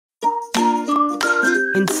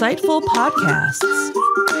Insightful podcasts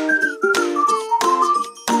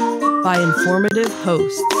by informative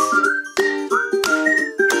hosts.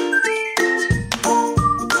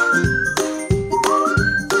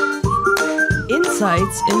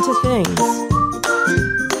 Insights into Things,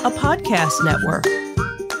 a podcast network.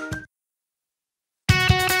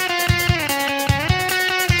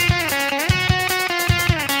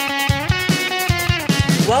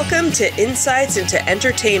 Welcome to Insights into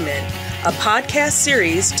Entertainment, a podcast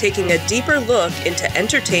series taking a deeper look into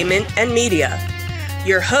entertainment and media.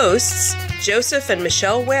 Your hosts, Joseph and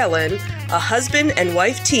Michelle Whalen, a husband and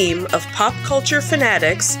wife team of pop culture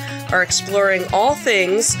fanatics, are exploring all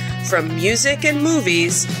things from music and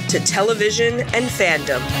movies to television and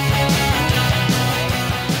fandom.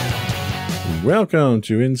 Welcome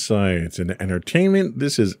to Insights into Entertainment.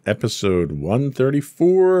 This is episode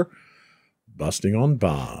 134, Busting on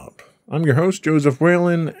Bob. I'm your host, Joseph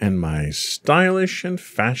Whalen, and my stylish and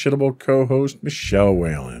fashionable co-host, Michelle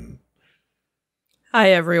Whalen.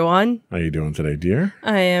 Hi, everyone. How you doing today, dear?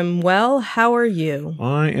 I am well. How are you?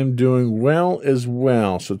 I am doing well as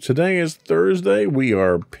well. So today is Thursday. We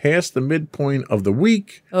are past the midpoint of the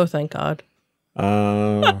week. Oh, thank God.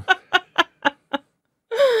 Well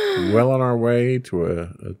on our way to a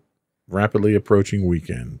rapidly approaching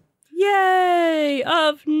weekend. Yay!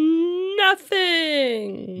 Of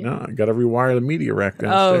nothing. No, I got to rewire the media rack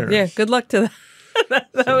downstairs. Oh, yeah. Good luck to that.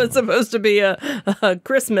 That was supposed to be a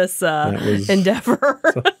Christmas endeavor.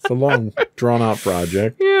 It's a long, drawn-out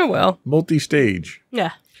project. Yeah, well. Multi-stage.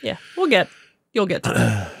 Yeah. You'll get to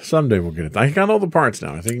it. Someday we'll get it. I got all the parts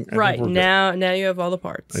now. I think right. we're Now you have all the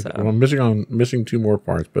parts. well, I'm missing two more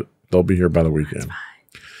parts, but they'll be here by the weekend. That's fine.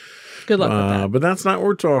 Good luck with that. But that's not what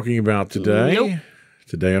we're talking about today. Nope.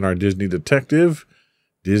 Today on our Disney Detective,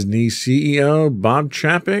 Disney CEO Bob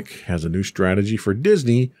Chapek has a new strategy for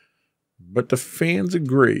Disney, but the fans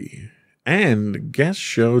agree. And guests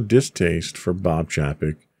show distaste for Bob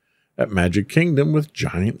Chapek at Magic Kingdom with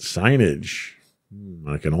giant signage.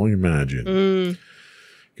 I can only imagine.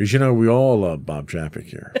 Because, we all love Bob Chapek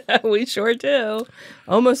here. We sure do.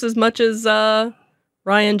 Almost as much as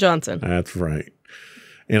Ryan Johnson. That's right.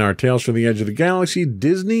 In our Tales from the Edge of the Galaxy,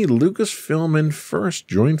 Disney, Lucasfilm, and First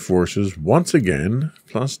joined forces once again,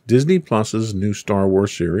 plus Disney Plus's new Star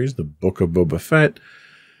Wars series, The Book of Boba Fett,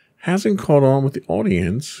 hasn't caught on with the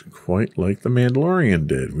audience quite like The Mandalorian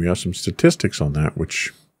did. We have some statistics on that,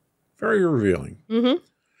 which very revealing. Mm-hmm.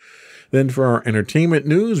 Then for our entertainment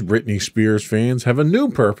news, Britney Spears fans have a new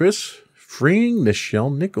purpose, freeing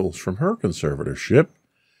Nichelle Nichols from her conservatorship.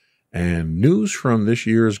 And news from this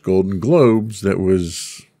year's Golden Globes that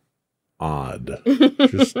was odd.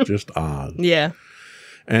 just odd. Yeah.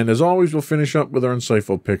 And as always, we'll finish up with our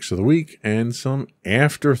insightful picks of the week and some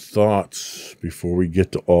afterthoughts. Before we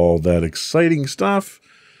get to all that exciting stuff,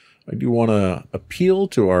 I do want to appeal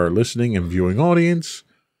to our listening and viewing audience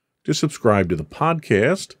to subscribe to the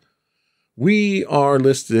podcast. We are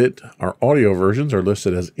listed, our audio versions are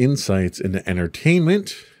listed as Insights into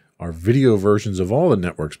Entertainment. Our video versions of all the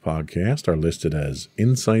network's podcasts are listed as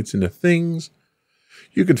Insights into Things.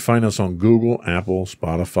 You can find us on Google, Apple,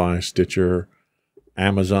 Spotify, Stitcher,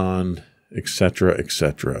 Amazon, etc.,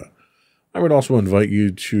 etc. I would also invite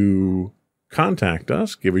you to contact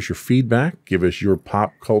us, give us your feedback, give us your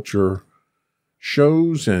pop culture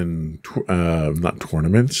shows and not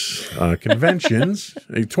tournaments, conventions,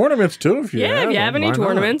 tournaments too. If you have any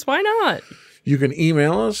tournaments, why not? You can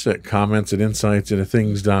email us at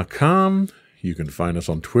comments@insightsintothings.com. You can find us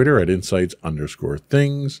on Twitter at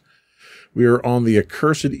insights_things. We are on the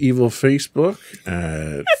Accursed Evil Facebook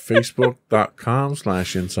at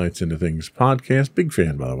facebook.com/insightsintothingspodcast. Big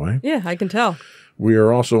fan, by the way. Yeah, I can tell. We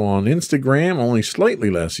are also on Instagram, only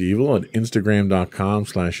slightly less evil, at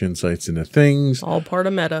instagram.com/insightsintothings. All part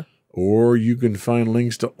of Meta. Or you can find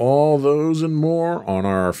links to all those and more on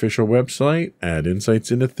our official website at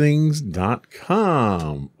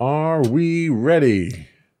insightsintothings.com. Are we ready?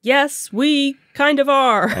 Yes, we kind of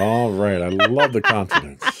are. All right. I love the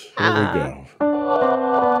confidence. Here we go.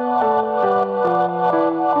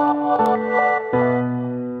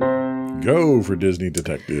 Go for Disney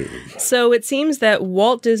Detective. So it seems that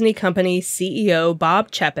Walt Disney Company CEO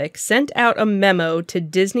Bob Chapek sent out a memo to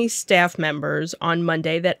Disney staff members on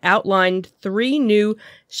Monday that outlined 3 new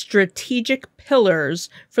strategic pillars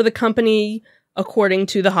for the company, according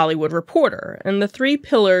to The Hollywood Reporter. And the 3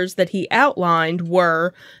 pillars that he outlined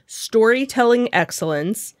were storytelling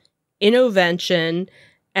excellence, innovation,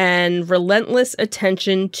 and relentless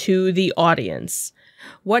attention to the audience.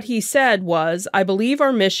 What he said was, I believe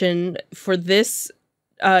our mission for this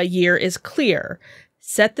year is clear.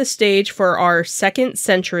 set the stage for our second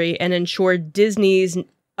century and ensure Disney's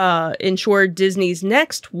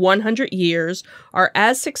next 100 years are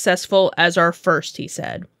as successful as our first, he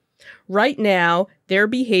said. Right now, their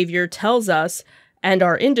behavior tells us and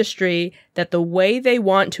our industry that the way they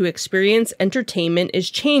want to experience entertainment is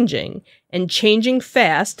changing, and changing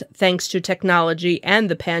fast thanks to technology and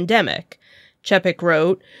the pandemic. Chapek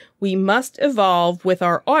wrote, "We must evolve with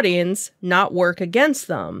our audience, not work against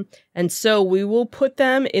them, and so we will put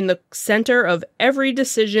them in the center of every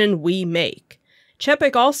decision we make."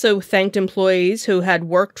 Chapek also thanked employees who had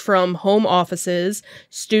worked from home offices,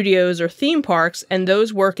 studios, or theme parks, and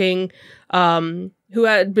those working who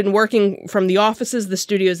had been working from the offices, the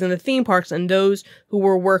studios, and the theme parks, and those who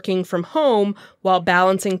were working from home while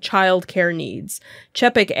balancing childcare needs.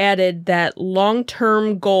 Chapek added that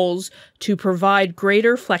long-term goals to provide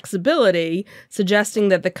greater flexibility, suggesting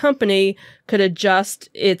that the company could adjust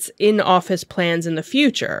its in-office plans in the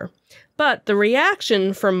future. But the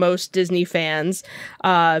reaction from most Disney fans'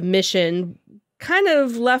 mission kind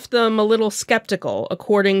of left them a little skeptical.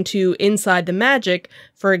 According to Inside the Magic,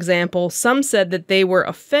 for example, some said that they were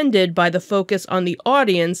offended by the focus on the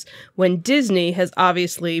audience when Disney has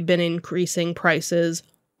obviously been increasing prices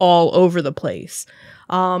all over the place.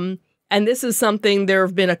 And this is something, there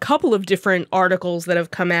have been a couple of different articles that have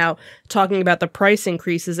come out talking about the price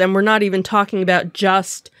increases, and we're not even talking about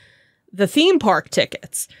just the theme park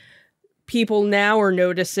tickets. People now are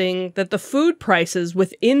noticing that the food prices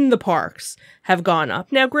within the parks have gone up.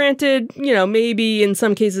 Now, granted, maybe in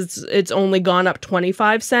some cases it's only gone up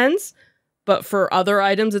 25 cents, but for other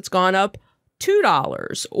items it's gone up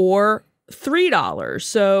 $2 or $3.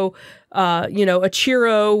 So, a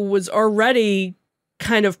churro was already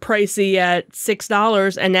kind of pricey at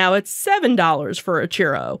 $6 and now it's $7 for a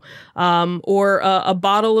churro. Or a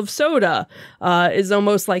bottle of soda is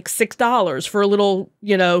almost like $6 for a little,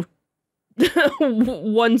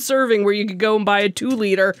 one serving where you could go and buy a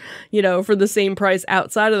 2-liter, for the same price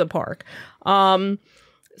outside of the park.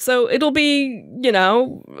 So it'll be,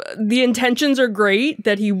 the intentions are great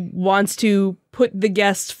that he wants to put the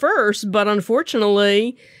guests first, but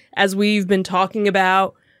unfortunately, as we've been talking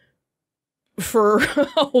about for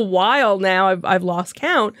a while now, I've lost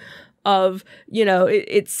count of,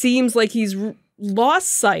 it seems like he's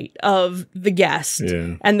lost sight of the guest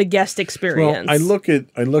and the guest experience. Well,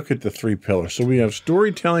 I look at the 3 pillars. So we have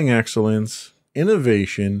storytelling excellence,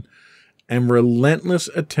 innovation, and relentless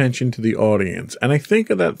attention to the audience. And I think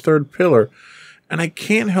of that 3rd pillar, and I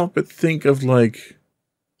can't help but think of like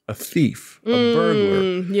a thief, a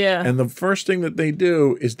burglar. Yeah. And the first thing that they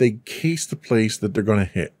do is they case the place that they're going to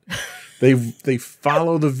hit. They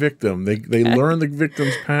follow the victim. They learn the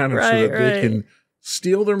victim's pattern so that they can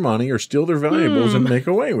steal their money or steal their valuables and get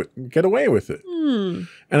away with it. And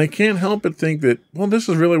I can't help but think that, well, this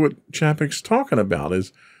is really what Chapek's talking about,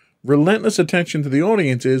 is relentless attention to the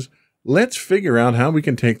audience is, let's figure out how we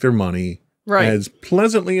can take their money as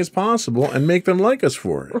pleasantly as possible and make them like us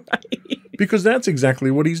for it. Right. Because that's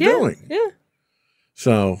exactly what he's doing. Yeah.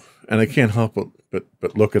 So, and I can't help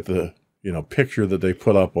but look at the, picture that they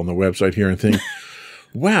put up on the website here and think,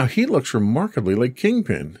 wow, he looks remarkably like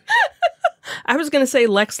Kingpin. I was going to say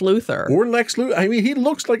Lex Luthor. Or Lex Luthor. I mean, he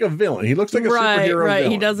looks like a villain. He looks like a superhero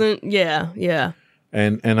villain. He doesn't, yeah.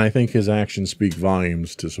 And I think his actions speak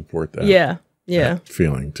volumes to support that. Yeah. That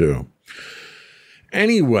feeling, too.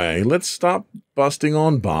 Anyway, let's stop busting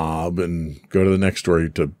on Bob and go to the next story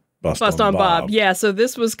to bust on Bob. Yeah, so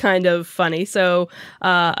this was kind of funny. So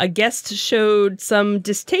a guest showed some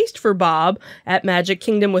distaste for Bob at Magic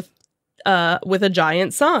Kingdom with a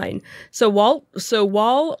giant sign. So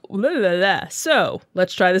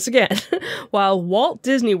let's try this again. While Walt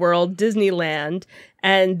Disney World, Disneyland,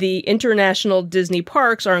 and the international Disney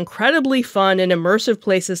parks are incredibly fun and immersive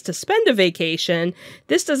places to spend a vacation,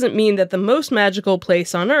 this doesn't mean that the most magical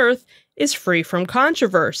place on Earth is free from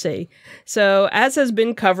controversy. So, as has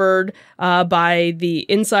been covered by the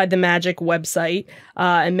Inside the Magic website,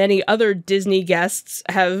 and many other Disney guests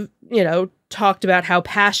have, talked about how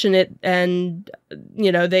passionate and,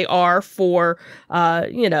 they are for,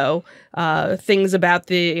 things about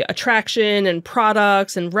the attraction and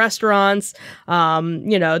products and restaurants,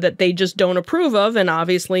 that they just don't approve of. And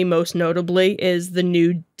obviously, most notably is the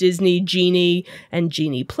new Disney Genie and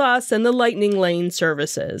Genie Plus and the Lightning Lane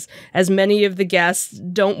services, as many of the guests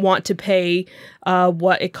don't want to pay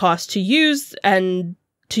what it costs to use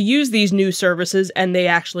these new services, and they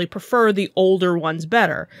actually prefer the older ones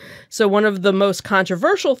better. So one of the most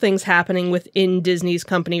controversial things happening within Disney's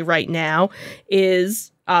company right now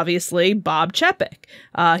is obviously, Bob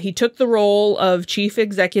Chapek. He took the role of Chief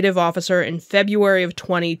Executive Officer in February of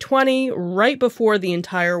 2020, right before the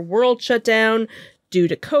entire world shut down due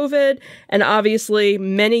to COVID, and obviously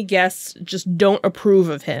many guests just don't approve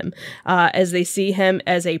of him, as they see him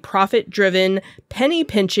as a profit-driven,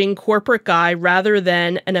 penny-pinching corporate guy rather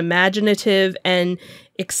than an imaginative and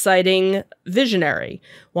exciting visionary.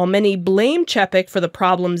 While many blame Chapek for the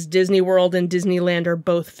problems Disney World and Disneyland are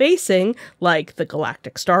both facing, like the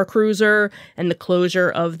Galactic Star Cruiser and the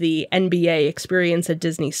closure of the NBA experience at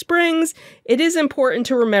Disney Springs, it is important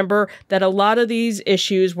to remember that a lot of these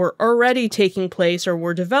issues were already taking place or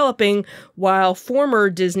were developing while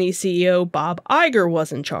former Disney CEO Bob Iger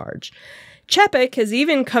was in charge. Chapek has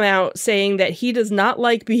even come out saying that he does not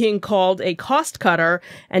like being called a cost cutter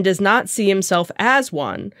and does not see himself as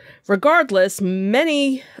one. Regardless,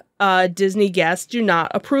 many Disney guests do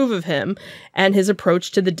not approve of him and his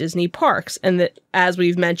approach to the Disney parks. And that, as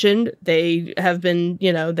we've mentioned, they have been,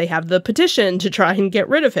 they have the petition to try and get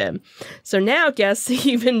rid of him. So now guests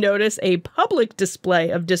even notice a public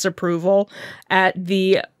display of disapproval at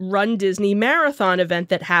the Run Disney Marathon event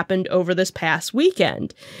that happened over this past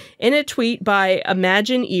weekend. In a tweet by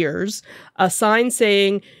Imagine Ears, a sign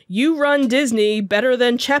saying, "You run Disney better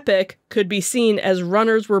than Chapek," could be seen as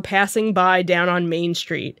runners were passing by down on Main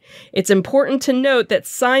Street. It's important to note that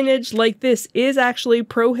signage like this is actually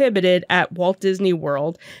prohibited at Walt Disney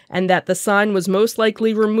World, and that the sign was most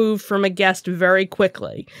likely removed from a guest very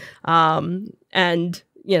quickly.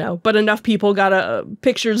 But enough people got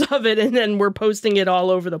pictures of it and then were posting it all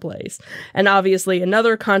over the place. And obviously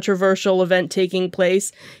another controversial event taking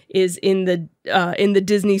place is in the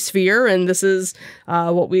Disney sphere. And this is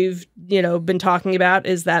what we've, been talking about,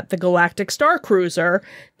 is that the Galactic Star Cruiser,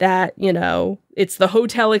 that, it's the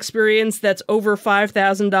hotel experience that's over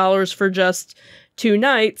 $5,000 for just 2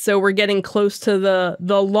 nights. So we're getting close to the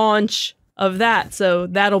launch of that. So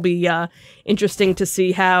that'll be interesting to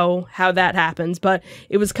see how that happens. But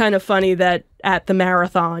it was kind of funny that at the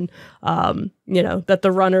marathon, that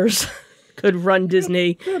the runners could run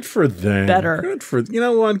Disney. Good for them. Better. Good for,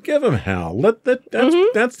 what? Give them hell.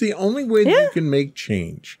 That's the only way that you can make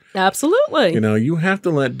change. Absolutely. You have to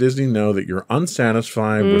let Disney know that you're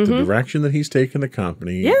unsatisfied with the direction that he's taken the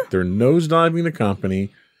company. Yeah. They're nosediving the company.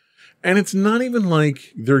 And it's not even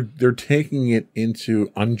like they're taking it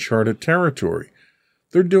into uncharted territory.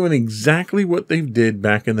 They're doing exactly what they did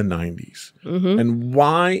back in the 90s. And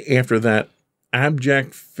why, after that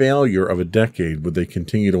abject failure of a decade, would they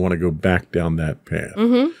continue to want to go back down that path?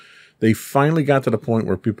 They finally got to the point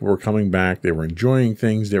where people were coming back. They were enjoying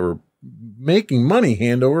things. They were making money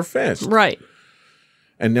hand over fist. Right.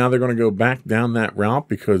 And now they're going to go back down that route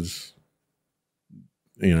because,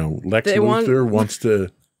 Lex Luthor wants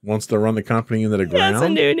to run the company into the ground. That's a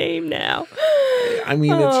new name now. I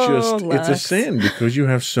mean, it's a sin because you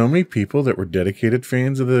have so many people that were dedicated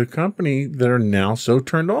fans of the company that are now so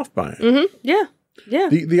turned off by it. Yeah. Yeah.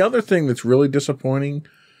 The other thing that's really disappointing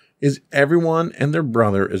is everyone and their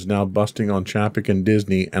brother is now busting on Chapek and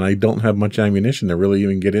Disney, and I don't have much ammunition to really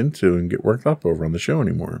even get into and get worked up over on the show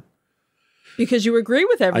anymore. Because you agree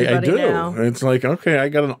with everybody I do. now. It's like, okay, I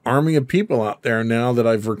got an army of people out there now that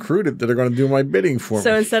I've recruited that are going to do my bidding for me.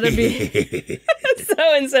 So instead of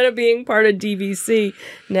being part of DVC,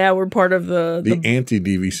 now we're part of the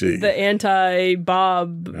anti-DVC. The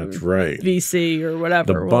anti-Bob. That's right. VC or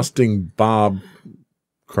whatever. The busting Bob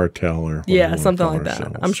cartel or something like that.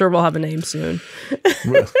 Ourselves. I'm sure we'll have a name soon.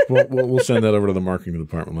 we'll send that over to the marketing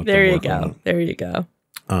department. There you go. There you go.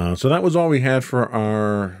 So that was all we had for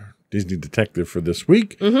our Disney Detective for this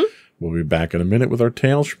week. We'll be back in a minute with our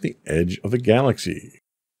tales from the edge of the galaxy.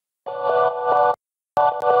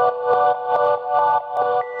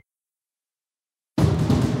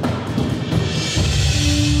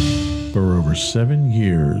 For over 7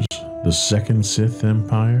 years, the Second Sith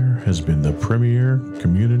Empire has been the premier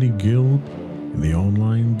community guild in the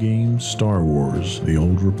online game Star Wars: The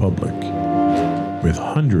Old Republic. With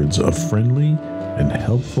hundreds of friendly and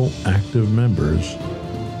helpful active members,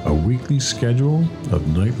 a weekly schedule of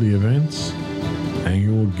nightly events,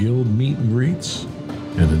 annual guild meet and greets,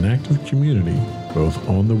 and an active community both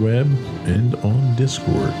on the web and on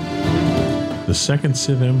Discord. The Second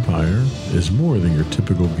Sith Empire is more than your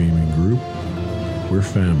typical gaming group. We're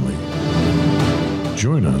family.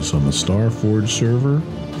 Join us on the Starforge server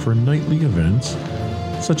for nightly events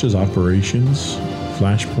such as operations,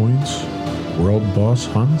 flashpoints, world boss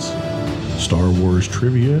hunts, Star Wars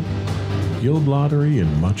trivia, guild lottery,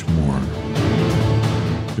 and much more.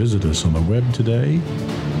 Visit us on the web today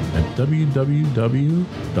at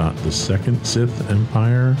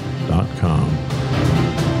www.thesecondsithempire.com.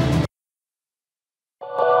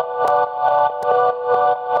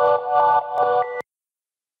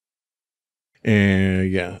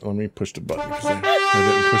 And yeah, let me push the button. I didn't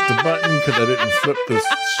push the button because I didn't flip the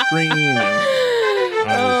screen.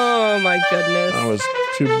 Oh my goodness. I was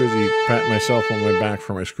too busy patting myself on my back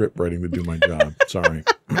for my script writing to do my job. Sorry.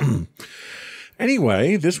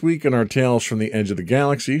 Anyway, this week in our Tales from the Edge of the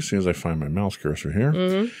Galaxy, as soon as I find my mouse cursor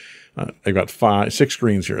here, I got 6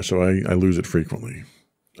 screens here, so I lose it frequently.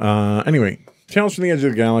 Anyway, Tales from the Edge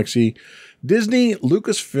of the Galaxy. Disney,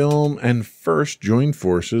 Lucasfilm, and First joined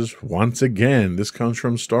forces once again. This comes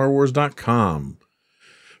from StarWars.com.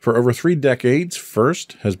 For over 3 decades,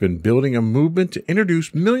 First has been building a movement to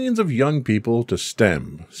introduce millions of young people to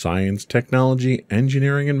STEM, science, technology,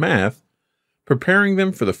 engineering, and math, preparing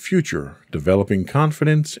them for the future, developing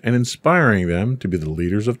confidence, and inspiring them to be the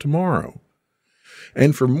leaders of tomorrow.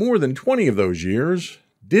 And for more than 20 of those years,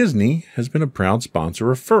 Disney has been a proud sponsor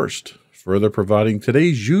of First, further providing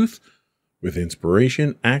today's youth with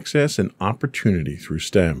inspiration, access, and opportunity through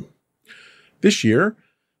STEM. This year,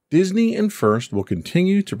 Disney and First will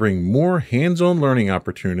continue to bring more hands-on learning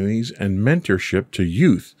opportunities and mentorship to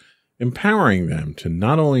youth, empowering them to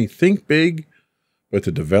not only think big, but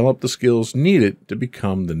to develop the skills needed to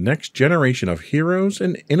become the next generation of heroes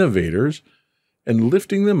and innovators, and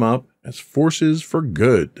lifting them up as forces for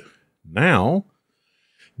good. Now,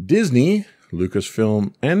 Disney,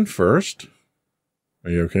 Lucasfilm, and First... Are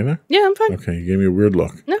you okay there? Yeah, I'm fine. Okay, you gave me a weird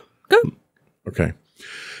look. No, go. Okay.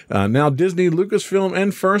 Now, Disney, Lucasfilm,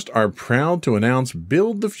 and First are proud to announce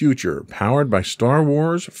Build the Future, powered by Star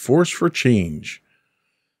Wars Force for Change.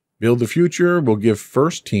 Build the Future will give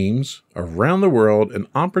First teams around the world an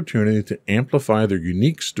opportunity to amplify their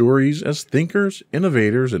unique stories as thinkers,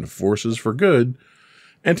 innovators, and forces for good,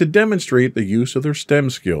 and to demonstrate the use of their STEM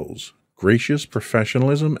skills, gracious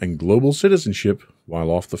professionalism, and global citizenship while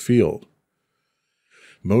off the field.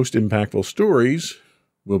 Most impactful stories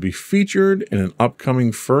will be featured in an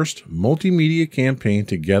upcoming First multimedia campaign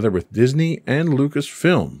together with Disney and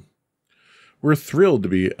Lucasfilm. We're thrilled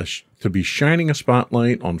to be shining a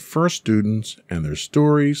spotlight on First students and their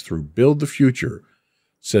stories through Build the Future,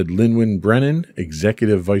 said Linwin Brennan,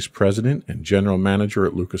 Executive Vice President and General Manager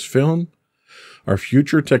at Lucasfilm. Our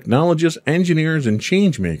future technologists, engineers, and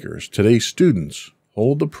change makers, today's students,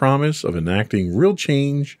 hold the promise of enacting real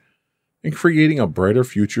change and creating a brighter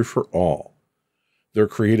future for all. Their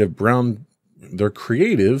creative,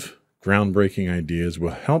 groundbreaking ideas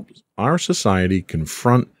will help our society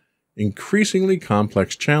confront increasingly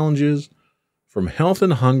complex challenges, from health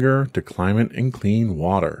and hunger to climate and clean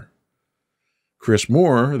water. Chris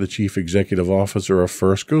Moore, the Chief Executive Officer of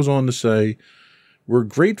First, goes on to say, "We're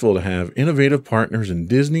grateful to have innovative partners in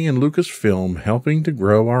Disney and Lucasfilm helping to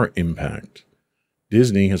grow our impact.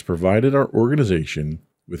 Disney has provided our organization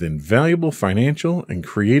with invaluable financial and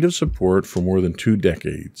creative support for more than 2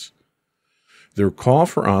 decades. Their call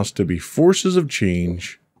for us to be forces of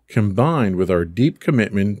change, combined with our deep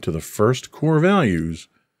commitment to the First core values,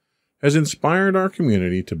 has inspired our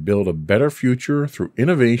community to build a better future through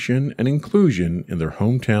innovation and inclusion in their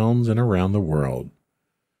hometowns and around the world.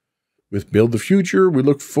 With Build the Future, we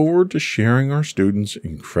look forward to sharing our students'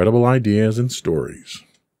 incredible ideas and stories."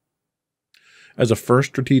 As a First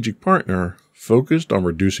strategic partner focused on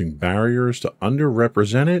reducing barriers to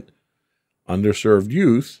underrepresented, underserved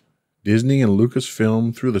youth, Disney and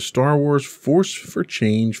Lucasfilm, through the Star Wars Force for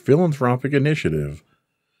Change philanthropic initiative,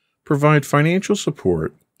 provide financial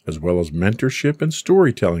support as well as mentorship and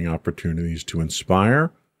storytelling opportunities to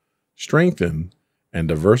inspire, strengthen, and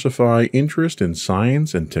diversify interest in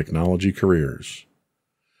science and technology careers.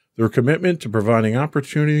 Their commitment to providing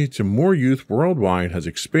opportunity to more youth worldwide has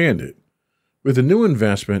expanded, with the new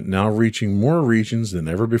investment now reaching more regions than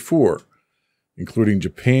ever before, including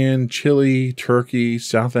Japan, Chile, Turkey,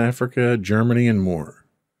 South Africa, Germany, and more.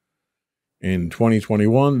 In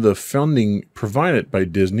 2021, with funding provided by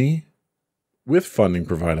Disney,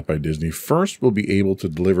 First will be able to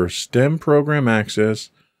deliver STEM program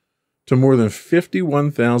access to more than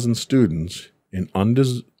 51,000 students in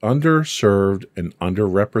underserved and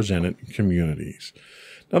underrepresented communities.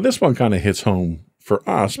 Now, this one kind of hits home for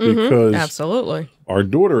us because absolutely, our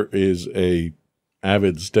daughter is a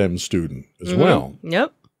avid STEM student as well.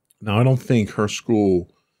 Yep. Now, I don't think her school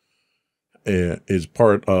is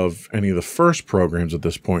part of any of the First programs at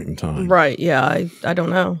this point in time. Right. Yeah. I don't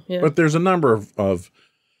know. Yeah. But there's a number of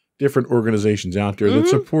different organizations out there that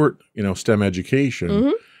support, STEM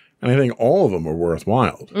education. And I think all of them are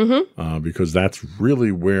worthwhile because that's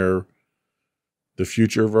really where the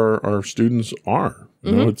future of our students are.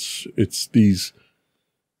 It's these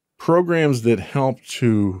programs that help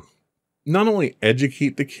to not only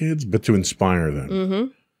educate the kids, but to inspire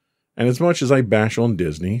them. And as much as I bash on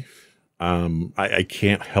Disney, I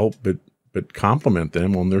can't help but but compliment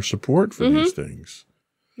them on their support for these things.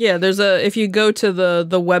 Yeah, if you go to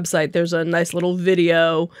the website, there's a nice little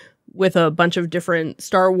video with a bunch of different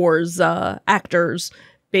Star Wars actors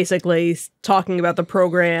basically talking about the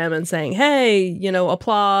program and saying, hey,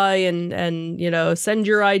 apply and send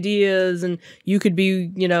your ideas and you could be,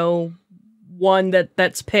 one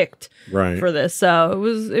that's picked for this. So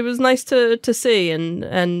it was nice to see.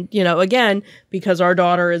 And again, because our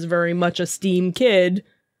daughter is very much a STEAM kid.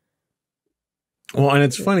 Well, and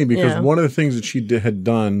it's funny because one of the things that she had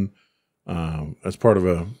done as part of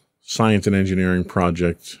a science and engineering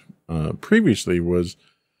project previously was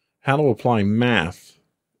how to apply math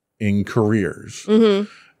in careers.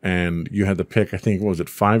 And you had to pick, I think, what was it,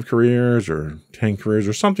 5 careers or 10 careers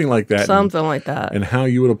or something like that. Something like that. And how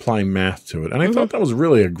you would apply math to it. And I thought that was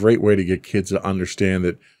really a great way to get kids to understand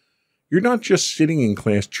that you're not just sitting in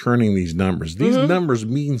class churning these numbers. These numbers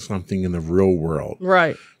mean something in the real world.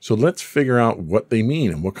 Right. So let's figure out what they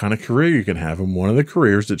mean and what kind of career you can have. And one of the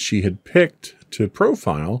careers that she had picked to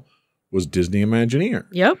profile was Disney Imagineer.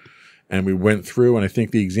 Yep. And we went through, and I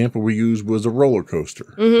think the example we used was a roller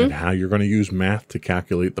coaster and how you're going to use math to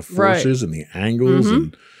calculate the forces and the angles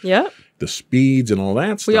and the speeds and all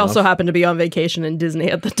that stuff. We also happened to be on vacation in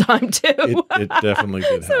Disney at the time, too. It definitely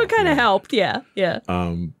did So help, it kind of helped, yeah.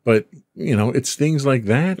 But, it's things like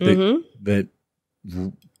that that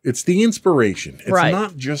it's the inspiration. It's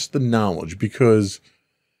not just the knowledge, because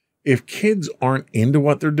if kids aren't into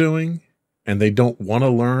what they're doing and they don't want to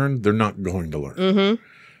learn, they're not going to learn.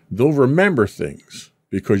 They'll remember things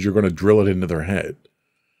because you're going to drill it into their head.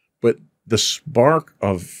 But the spark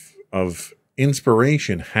of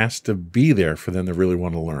inspiration has to be there for them to really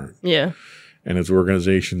want to learn. Yeah. And it's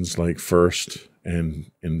organizations like FIRST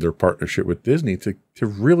and in their partnership with Disney to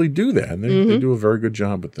really do that. And they do a very good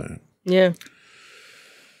job with that. Yeah.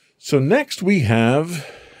 So next we have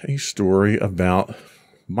a story about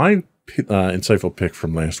my insightful pick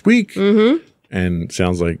from last week. And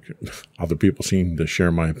sounds like other people seem to share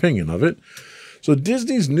my opinion of it. So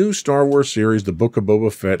Disney's new Star Wars series, The Book of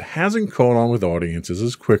Boba Fett, hasn't caught on with audiences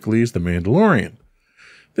as quickly as The Mandalorian.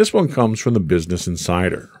 This one comes from the Business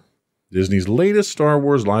Insider. Disney's latest Star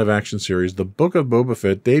Wars live-action series, The Book of Boba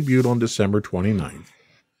Fett, debuted on December 29th.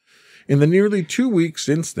 In the nearly 2 weeks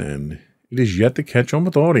since then, it is yet to catch on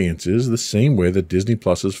with audiences the same way that Disney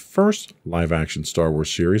Plus's first live-action Star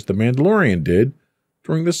Wars series, The Mandalorian, did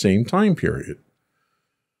during the same time period.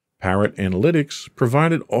 Parrot Analytics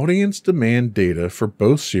provided audience demand data for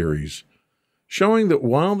both series, showing that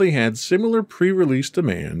while they had similar pre-release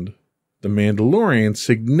demand, The Mandalorian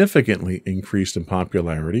significantly increased in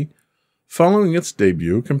popularity following its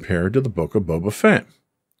debut compared to The Book of Boba Fett.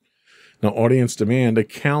 Now, audience demand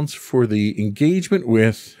accounts for the engagement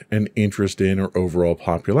with and interest in or overall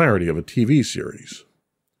popularity of a TV series.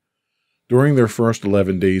 During their first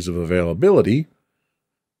 11 days of availability,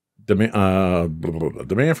 demand for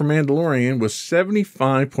Mandalorian was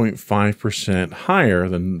 75.5% higher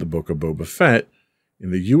than The Book of Boba Fett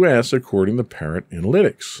in the U.S., according to Parrot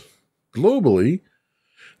Analytics. Globally,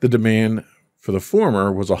 the demand for the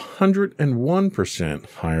former was 101%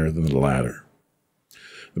 higher than the latter.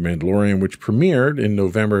 The Mandalorian, which premiered in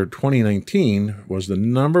November 2019, was the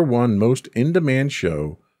 #1 most in-demand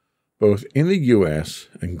show both in the U.S.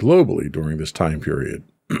 and globally during this time period.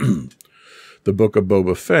 The Book of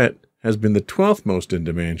Boba Fett has been the 12th most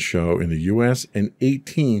in-demand show in the U.S. and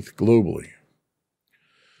 18th globally.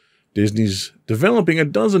 Disney's developing a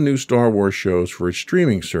dozen new Star Wars shows for its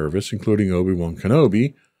streaming service, including Obi-Wan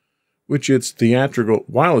Kenobi,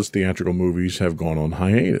 while its theatrical movies have gone on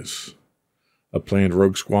hiatus. A planned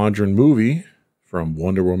Rogue Squadron movie from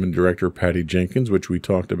Wonder Woman director Patty Jenkins, which we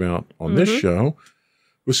talked about on this show,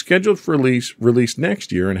 was scheduled for release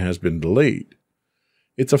next year and has been delayed.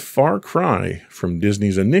 It's a far cry from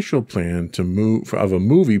Disney's initial plan of a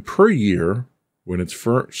movie per year when it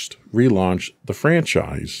first relaunched the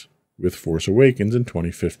franchise with Force Awakens in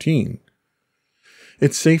 2015.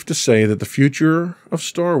 It's safe to say that the future of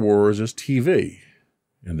Star Wars is TV,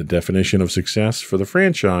 and the definition of success for the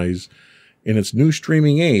franchise in its new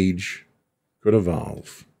streaming age could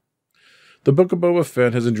evolve. The Book of Boba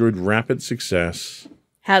Fett has enjoyed rapid success.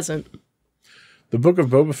 The Book of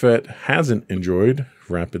Boba Fett hasn't enjoyed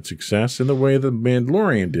rapid success in the way The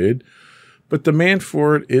Mandalorian did, but demand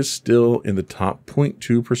for it is still in the top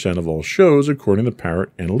 0.2% of all shows, according to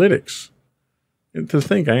Parrot Analytics. And to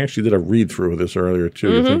think, I actually did a read-through of this earlier,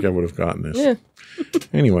 too. You'd think I would have gotten this. Yeah.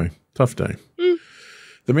 Anyway, tough day.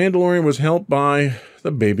 The Mandalorian was helped by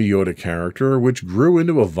the Baby Yoda character, which grew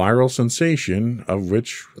into a viral sensation, of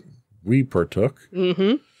which we partook.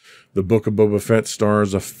 The Book of Boba Fett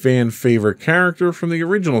stars a fan-favorite character from the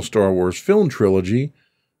original Star Wars film trilogy,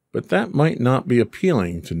 but that might not be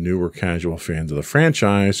appealing to newer casual fans of the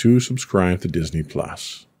franchise who subscribe to Disney+.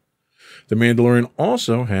 The Mandalorian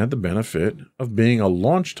also had the benefit of being a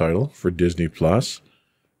launch title for Disney+,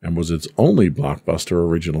 and was its only blockbuster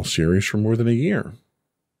original series for more than a year.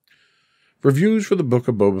 Reviews for the Book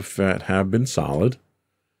of Boba Fett have been solid.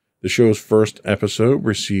 The show's first episode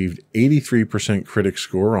received 83% critic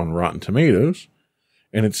score on Rotten Tomatoes,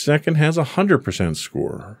 and its second has a 100%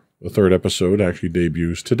 score. The third episode actually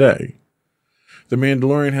debuts today. The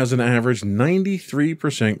Mandalorian has an average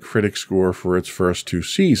 93% critic score for its first 2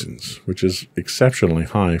 seasons, which is exceptionally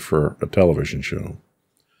high for a television show.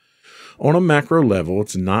 On a macro level,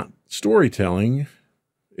 it's not storytelling.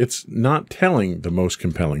 It's not telling the most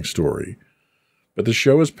compelling story. But the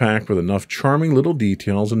show is packed with enough charming little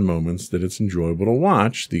details and moments that it's enjoyable to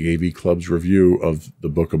watch, the AV Club's review of the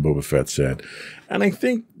Book of Boba Fett said. And I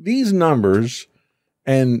think these numbers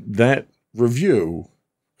and that review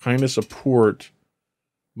kind of support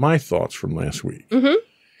my thoughts from last week. Mm-hmm.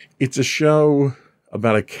 It's a show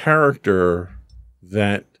about a character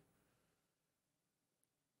that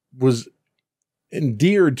was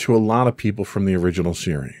endeared to a lot of people from the original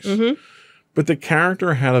series. Mm-hmm. But the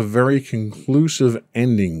character had a very conclusive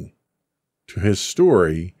ending to his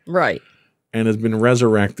story. Right. And has been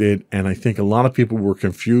resurrected. And I think a lot of people were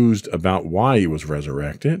confused about why he was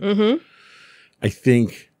resurrected. Mm-hmm. I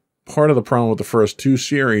think part of the problem with the first 2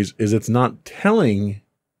 series is it's not telling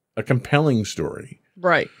a compelling story.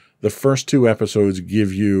 Right. The first 2 episodes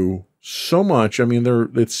give you so much. I mean,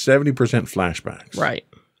 it's 70% flashbacks. Right.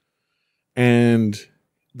 And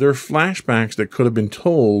they're flashbacks that could have been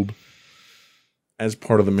told as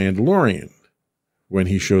part of The Mandalorian when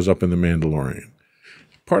he shows up in The Mandalorian.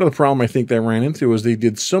 Part of the problem I think they ran into is they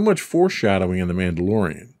did so much foreshadowing in The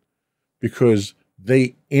Mandalorian because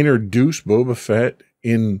they introduced Boba Fett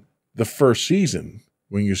in the first season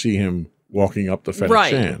when you see him walking up the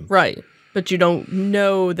Fennec Shan. Right. But you don't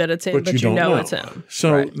know that it's him, but you know it's him.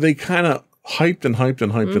 So they kind of hyped and hyped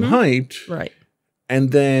and hyped and hyped. Right.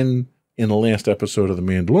 And then in the last episode of The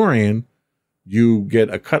Mandalorian, you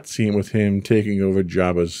get a cutscene with him taking over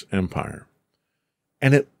Jabba's empire.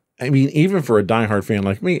 And even for a diehard fan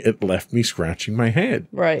like me, it left me scratching my head.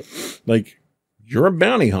 Right. Like, you're a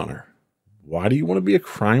bounty hunter. Why do you want to be a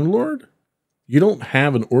crime lord? You don't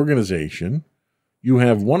have an organization. You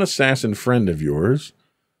have one assassin friend of yours.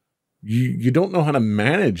 You don't know how to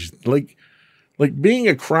manage. Like being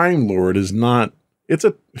a crime lord is not, it's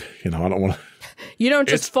a, I don't want to. You don't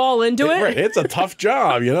just fall into it. Right, it's a tough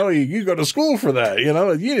job. You go to school for that. You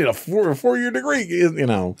need a 4-year degree,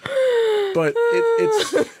 But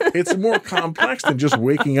it's more complex than just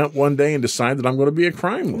waking up one day and decide that I'm going to be a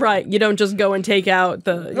crime lord. Right. You don't just go and take out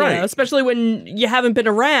especially when you haven't been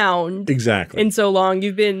around exactly in so long.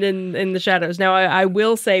 You've been in the shadows. Now, I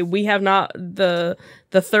will say we have not, the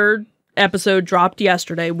third episode dropped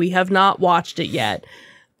yesterday. We have not watched it yet,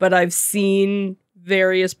 but I've seen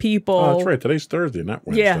various people. Oh, that's right. Today's Thursday, not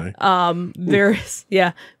Wednesday.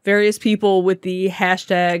 Various people with the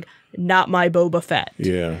hashtag not my Boba Fett.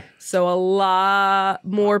 Yeah. So a lot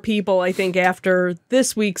more people, I think, after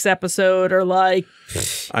this week's episode are like...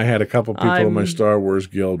 I had a couple people in my Star Wars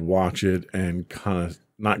guild watch it and kind of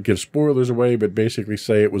not give spoilers away, but basically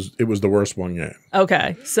say it was the worst one yet.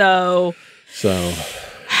 Okay. So...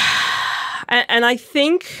 And I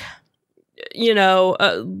think...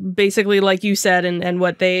 basically like you said and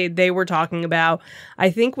what they were talking about, I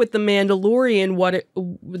think with The Mandalorian,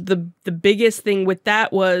 the biggest thing with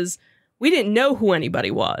that was we didn't know who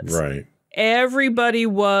anybody was. Right. Everybody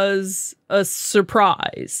was a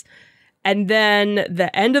surprise. And then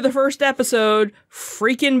the end of the first episode,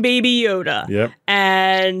 freaking Baby Yoda. Yep.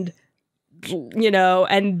 And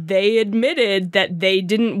and they admitted that they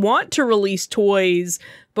didn't want to release toys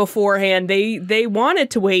beforehand. They wanted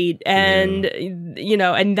to wait, and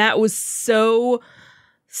and that was so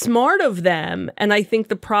smart of them. And I think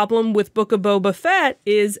the problem with Book of Boba Fett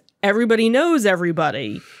is everybody knows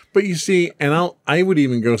everybody. But you see, and I would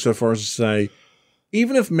even go so far as to say,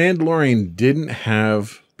 even if Mandalorian didn't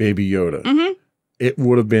have Baby Yoda, it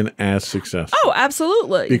would have been as successful. Oh,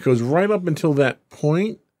 absolutely. Because right up until that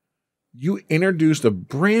point, you introduced a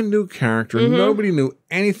brand new character. Nobody knew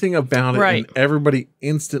anything about it, and everybody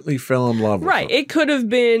instantly fell in love with him. It could have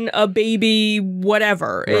been a baby,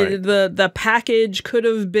 whatever. The package could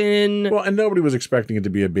have been... Well, and nobody was expecting it to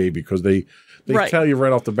be a baby because they tell you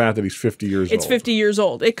right off the bat that he's 50 years old. It's 50 years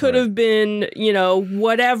old. It could have been,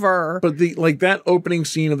 whatever. But that opening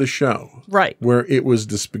scene of the show. Right. Where it was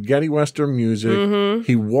the spaghetti western music.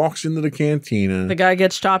 He walks into the cantina. The guy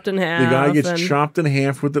gets chopped in half. The guy gets chopped in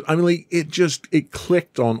half with it. I mean, it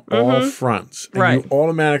clicked on all fronts. And you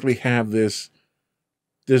automatically have this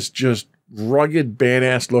just rugged,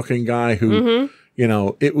 badass looking guy who...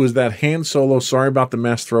 it was that Han Solo, sorry about the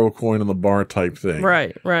mess, throw a coin on the bar type thing.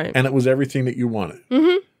 Right. And it was everything that you wanted.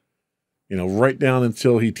 Right down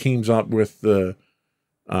until he teams up with the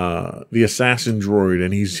assassin droid,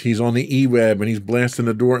 and he's on the E-web, and he's blasting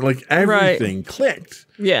the door. Like, everything clicked.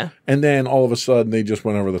 Yeah. And then, all of a sudden, they just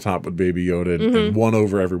went over the top with Baby Yoda and won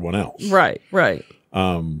over everyone else. Right.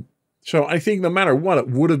 So, I think no matter what, it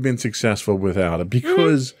would have been successful without it,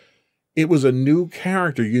 because... It was a new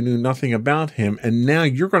character. You knew nothing about him. And now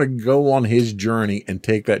you're going to go on his journey and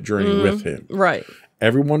take that journey with him. Right.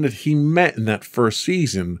 Everyone that he met in that first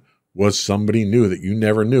season was somebody new that you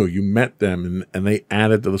never knew. You met them and they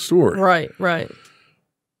added to the story. Right.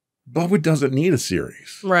 Boba doesn't need a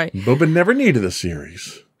series. Right. Boba never needed a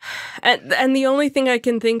series. And the only thing I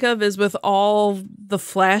can think of is with all the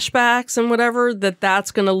flashbacks and whatever, that's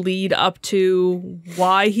going to lead up to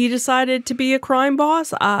why he decided to be a crime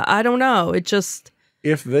boss. I don't know. It just...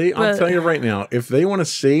 I'll tell you right now, if they want to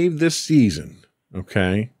save this season,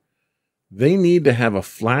 okay, they need to have a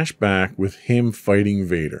flashback with him fighting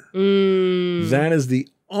Vader. That is the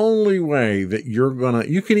only way that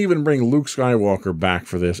you can even bring Luke Skywalker back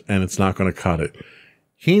for this, and it's not going to cut it.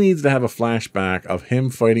 He needs to have a flashback of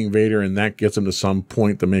him fighting Vader, and that gets him to some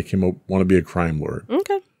point to make him want to be a crime lord.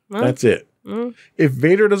 Okay. Well, that's it. If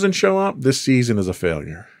Vader doesn't show up, this season is a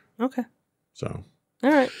failure. Okay. So.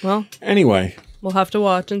 All right. Well. Anyway. We'll have to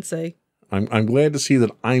watch and see. I'm glad to see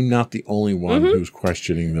that I'm not the only one who's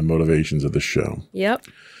questioning the motivations of the show. Yep.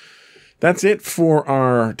 That's it for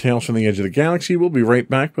our Tales from the Edge of the Galaxy. We'll be right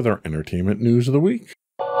back with our entertainment news of the week.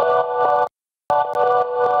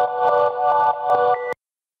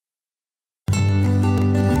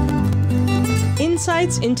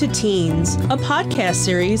 Insights into Teens, a podcast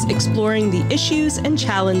series exploring the issues and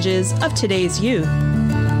challenges of today's youth.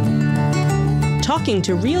 Talking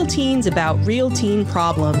to real teens about real teen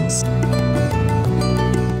problems.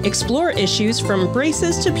 Explore issues from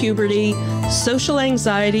braces to puberty, social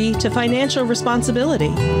anxiety to financial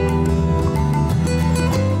responsibility.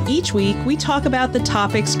 Each week, we talk about the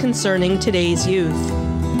topics concerning today's youth.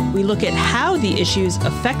 We look at how the issues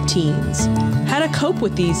affect teens, how to cope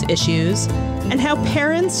with these issues, and how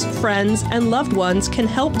parents, friends, and loved ones can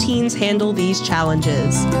help teens handle these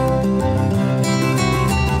challenges.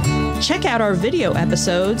 Check out our video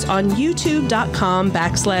episodes on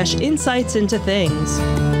youtube.com/insightsintothings.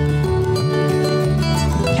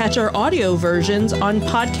 Catch our audio versions on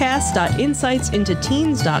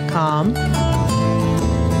podcast.insightsintoteens.com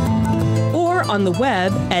or on the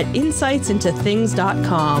web at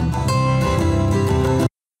insightsintothings.com.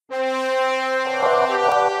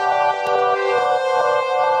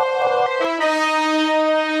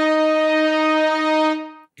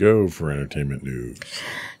 Go for entertainment news.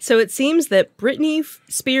 So it seems that Britney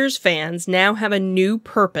Spears fans now have a new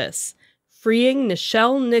purpose, freeing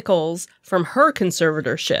Nichelle Nichols from her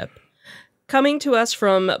conservatorship. Coming to us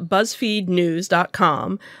from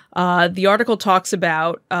BuzzFeedNews.com, the article talks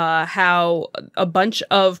about how a bunch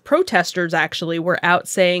of protesters actually were out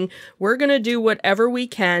saying, we're going to do whatever we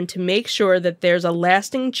can to make sure that there's a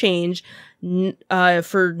lasting change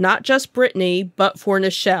for not just Britney, but for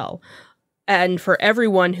Nichelle, and for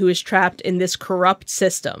everyone who is trapped in this corrupt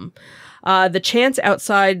system. The chants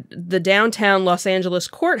outside the downtown Los Angeles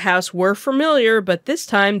courthouse were familiar, but this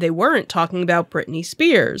time they weren't talking about Britney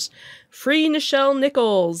Spears. Free Nichelle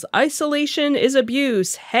Nichols. Isolation is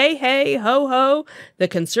abuse. Hey, hey, ho, ho. The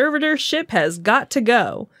conservatorship has got to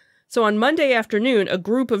go. So on Monday afternoon, a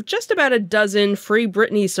group of just about a dozen Free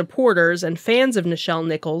Britney supporters and fans of Nichelle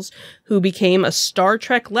Nichols, who became a Star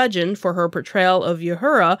Trek legend for her portrayal of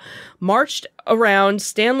Uhura, marched around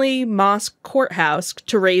Stanley Mosk Courthouse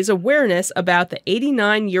to raise awareness about the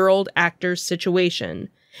 89-year-old actor's situation.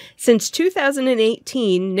 Since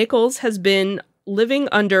 2018, Nichols has been living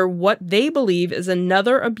under what they believe is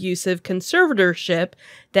another abusive conservatorship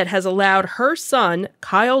that has allowed her son,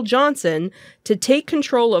 Kyle Johnson, to take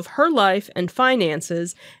control of her life and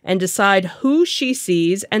finances and decide who she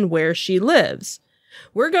sees and where she lives.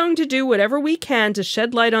 We're going to do whatever we can to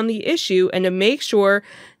shed light on the issue and to make sure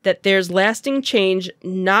that there's lasting change,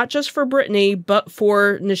 not just for Britney, but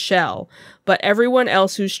for Nichelle, but everyone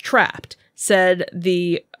else who's trapped, said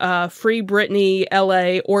the Free Britney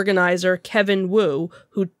LA organizer Kevin Wu,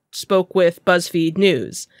 who spoke with BuzzFeed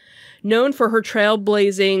News. Known for her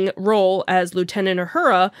trailblazing role as Lieutenant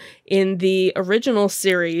Uhura in the original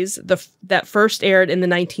series that first aired in the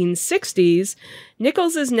 1960s,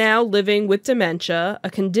 Nichols is now living with dementia, a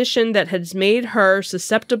condition that has made her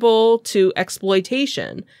susceptible to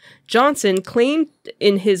exploitation. Johnson claimed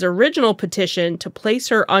in his original petition to place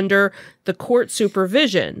her under the court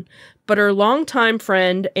supervision, but her longtime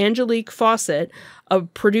friend Angelique Fawcett, a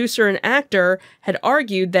producer and actor, had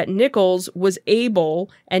argued that Nichols was able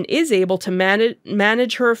and is able to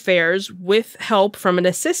manage her affairs with help from an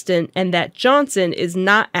assistant, and that Johnson is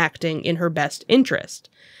not acting in her best interest.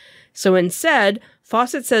 So instead,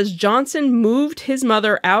 Fawcett says Johnson moved his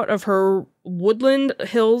mother out of her Woodland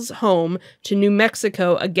Hills home to New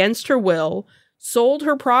Mexico against her will, sold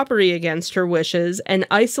her property against her wishes, and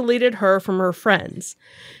isolated her from her friends.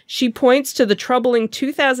 She points to the troubling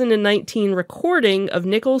 2019 recording of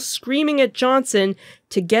Nichols screaming at Johnson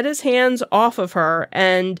to get his hands off of her,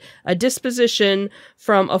 and a disposition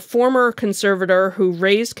from a former conservator who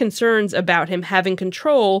raised concerns about him having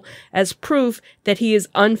control as proof that he is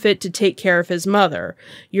unfit to take care of his mother.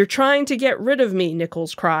 "You're trying to get rid of me,"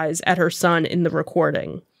 Nichols cries at her son in the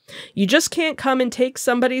recording. "You just can't come and take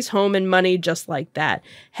somebody's home and money just like that.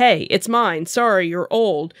 Hey, it's mine. Sorry, you're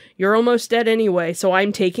old. You're almost dead anyway, so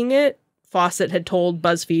I'm taking it," Fawcett had told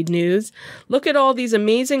BuzzFeed News. "Look at all these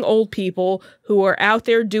amazing old people who are out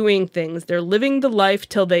there doing things. They're living the life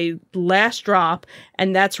till they last drop,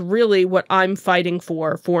 and that's really what I'm fighting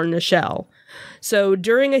for Nichelle." So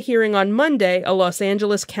during a hearing on Monday, a Los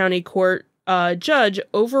Angeles County Court judge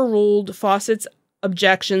overruled Fawcett's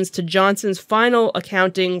objections to Johnson's final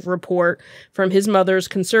accounting report from his mother's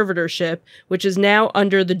conservatorship, which is now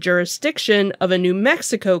under the jurisdiction of a New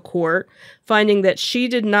Mexico court, finding that she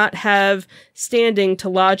did not have standing to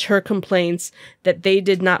lodge her complaints, that they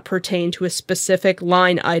did not pertain to a specific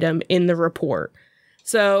line item in the report.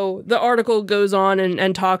 So the article goes on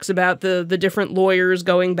and talks about the different lawyers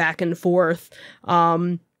going back and forth.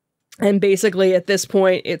 And basically, at this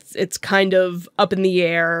point, it's kind of up in the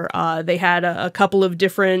air. They had a couple of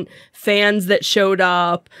different fans that showed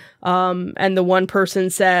up, and the one person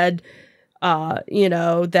said,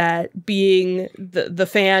 that being the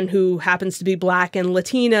fan who happens to be Black and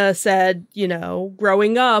Latina said,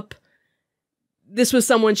 growing up, this was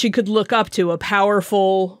someone she could look up to, a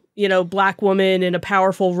powerful, Black woman in a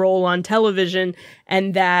powerful role on television,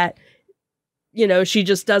 and that, she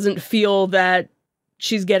just doesn't feel that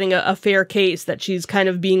she's getting a fair case, that she's kind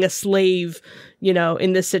of being a slave,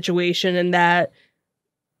 in this situation, and that,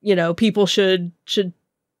 people should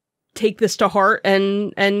take this to heart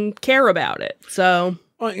and care about it. So,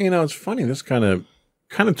 well, it's funny. This kind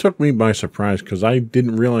of took me by surprise, because I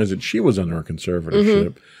didn't realize that she was under a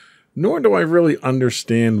conservatorship. Nor do I really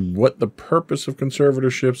understand what the purpose of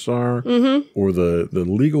conservatorships are, or the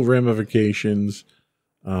legal ramifications.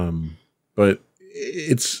 But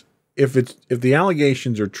if the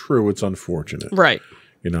allegations are true, it's unfortunate. Right.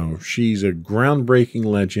 She's a groundbreaking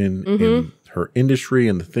legend in her industry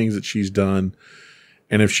and the things that she's done.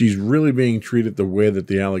 And if she's really being treated the way that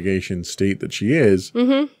the allegations state that she is,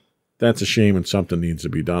 that's a shame, and something needs to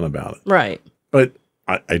be done about it. Right. But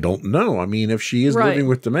I don't know. I mean, if she is living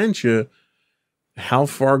with dementia, how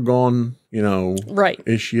far gone,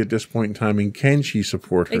 is she at this point in time, and can she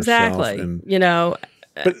support herself? Exactly. And,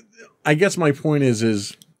 but I guess my point is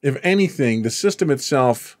if anything, the system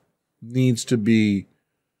itself needs to be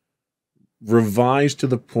revised to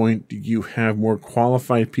the point that you have more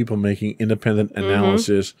qualified people making independent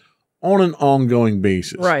analysis on an ongoing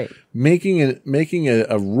basis. Right. Making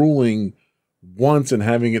a ruling once and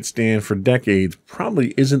having it stand for decades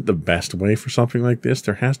probably isn't the best way for something like this.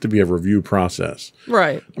 There has to be a review process.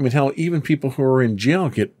 Right. I mean, hell, even people who are in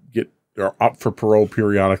jail are up for parole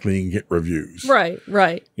periodically and get reviews. Right,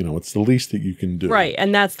 right. It's the least that you can do. Right,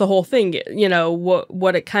 and that's the whole thing.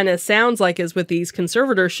 What it kind of sounds like is with these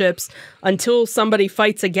conservatorships, until somebody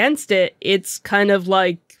fights against it, it's kind of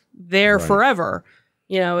like there forever.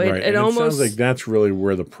 It almost sounds like that's really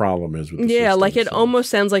where the problem is with the system like it itself. Almost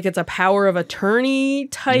sounds like it's a power of attorney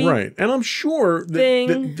type. Right, and I'm sure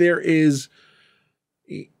that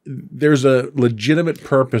there's a legitimate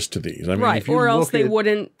purpose to these. I mean, right, or else they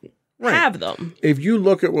wouldn't have them. If you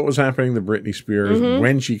look at what was happening to Britney Spears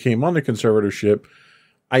when she came under conservatorship,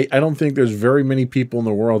 I don't think there's very many people in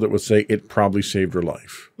the world that would say it probably saved her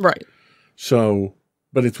life. Right. So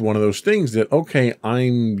But it's one of those things that, okay,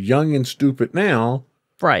 I'm young and stupid now.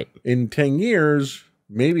 Right. In 10 years,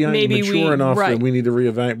 maybe I'm mature enough that we need to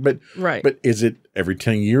reevaluate. But is it every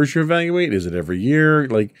 10 years you evaluate? Is it every year?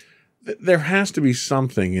 Like, there has to be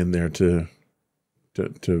something in there to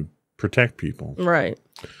protect people. Right.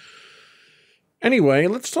 Anyway,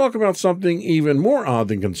 let's talk about something even more odd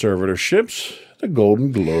than conservatorships, the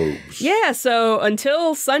Golden Globes. Yeah, so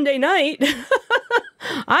until Sunday night,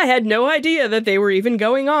 I had no idea that they were even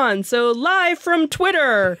going on. So live from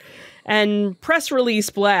Twitter and press release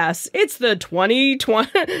blasts, it's the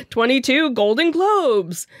 2022 Golden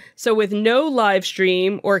Globes. So with no live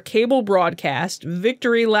stream or cable broadcast,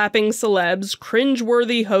 victory-lapping celebs,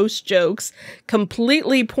 cringe-worthy host jokes,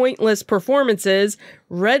 completely pointless performances,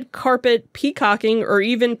 red carpet peacocking, or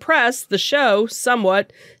even press, the show,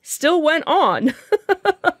 somewhat, still went on.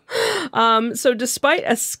 So despite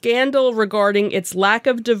a scandal regarding its lack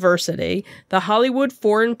of diversity, the Hollywood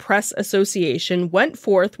Foreign Press Association went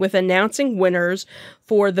forth with announcing winners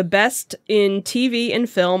for the best in TV and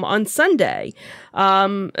film on Sunday,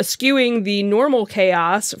 eschewing the normal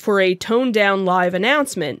chaos for a toned-down live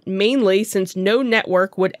announcement, mainly since no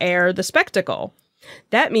network would air the spectacle.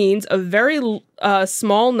 That means a very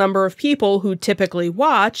small number of people who typically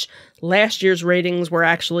watch, last year's ratings were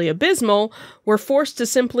actually abysmal, were forced to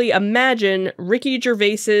simply imagine Ricky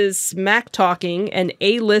Gervais's smack-talking and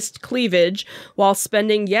A-list cleavage while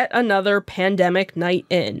spending yet another pandemic night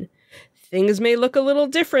in. Things may look a little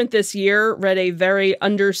different this year, read a very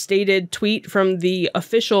understated tweet from the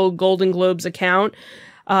official Golden Globes account,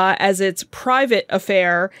 as its private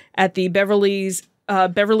affair at the Beverly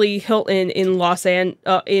Hilton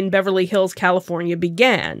in Beverly Hills, California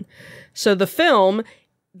began. So the film,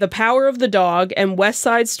 The Power of the Dog and West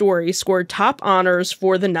Side Story scored top honors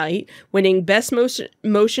for the night, winning Best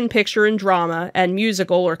Motion Picture in Drama and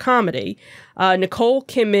Musical or Comedy. Nicole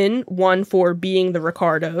Kidman won for Being the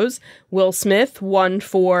Ricardos. Will Smith won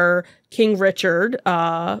for King Richard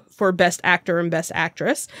for Best Actor and Best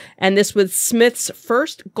Actress. And this was Smith's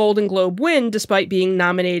first Golden Globe win, despite being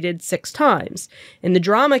nominated 6 times. In the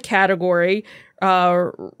drama category,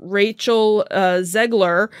 Rachel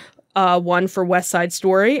Zegler won for West Side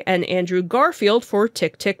Story, and Andrew Garfield for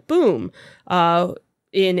Tick, Tick, Boom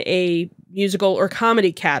in a musical or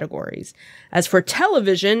comedy categories. As for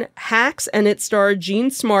television, Hacks and its star Jean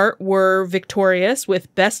Smart were victorious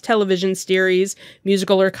with Best Television Series,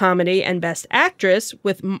 Musical or Comedy, and Best Actress,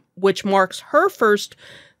 which marks her first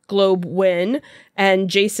Globe win, and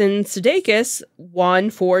Jason Sudeikis won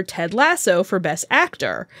for Ted Lasso for Best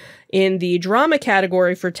Actor. In the drama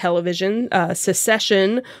category for television,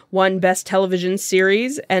 Secession won Best Television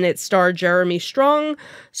Series, and its star Jeremy Strong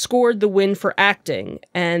scored the win for acting.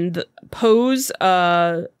 And Pose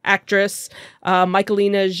actress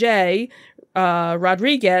Michaelina J.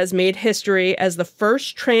 Rodriguez made history as the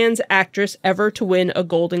first trans actress ever to win a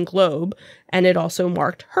Golden Globe, and it also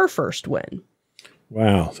marked her first win.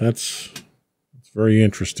 Wow, that's very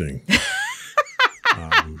interesting.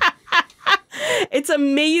 It's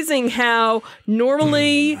amazing how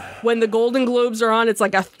normally when the Golden Globes are on, it's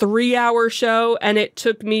like a 3-hour show, and it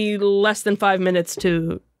took me less than 5 minutes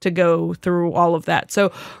to go through all of that.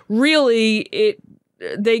 So really,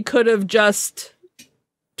 they could have just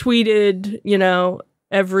tweeted,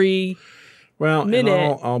 every minute.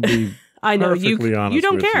 And I'll be I know perfectly honest you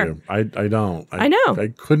don't with care. You. I don't. I know.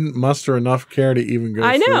 I couldn't muster enough care to even go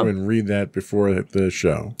through and read that before the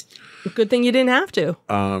show. Good thing you didn't have to.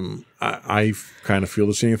 I kind of feel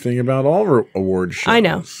the same thing about all award shows. I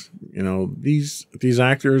know. These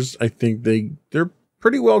actors, I think they're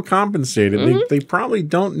pretty well compensated. Mm-hmm. They probably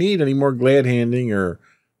don't need any more glad handing or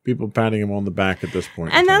people patting them on the back at this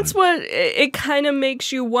point. And that's what it kind of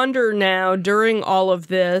makes you wonder now during all of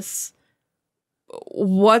this.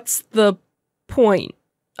 What's the point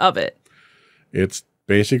of it? It's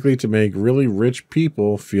basically to make really rich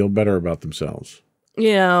people feel better about themselves.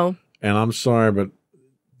 And I'm sorry, but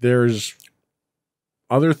there's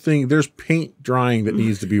there's paint drying that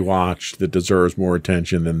needs to be watched that deserves more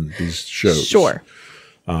attention than these shows. Sure.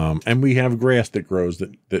 And we have grass that grows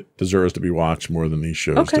that deserves to be watched more than these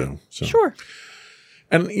shows do. So. Sure.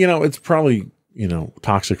 And, it's probably,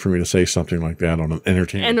 toxic for me to say something like that on an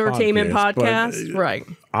entertainment podcast. Right.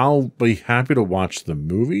 I'll be happy to watch the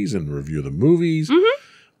movies and review the movies. Mm-hmm.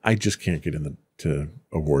 I just can't get into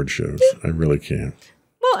award shows. I really can't.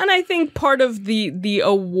 Well, and I think part of the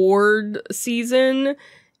award season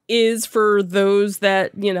is for those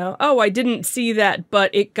that, I didn't see that,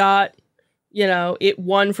 but it got, it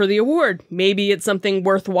won for the award. Maybe it's something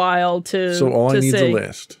worthwhile to So all I need is say. a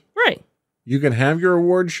list. Right. You can have your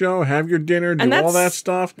award show, have your dinner, do all that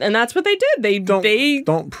stuff. And that's what they did.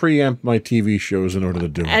 Don't preempt my TV shows in order to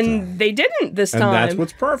do it. And they didn't this time. And that's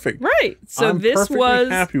what's perfect. Right. So I'm perfectly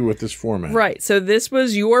happy with this format. Right. So this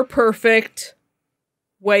was your perfect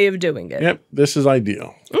way of doing it. Yep. This is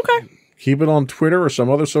ideal. Okay. Keep it on Twitter or some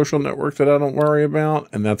other social network that I don't worry about,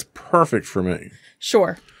 and that's perfect for me.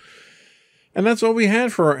 Sure. And that's all we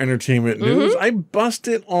had for our entertainment news. I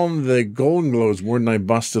busted on the Golden Globes more than I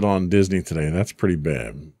busted on Disney today. That's pretty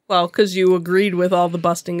bad. Well, because you agreed with all the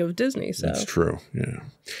busting of Disney. So that's true. Yeah.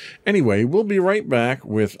 Anyway, we'll be right back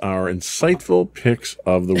with our insightful picks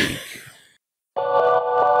of the week.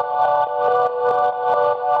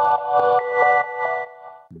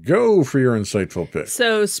 Go for your insightful pick.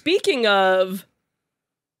 So speaking of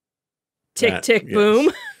tick, tick,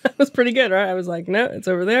 boom. That was pretty good, right? I was like, no, it's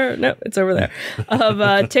over there. No, it's over there.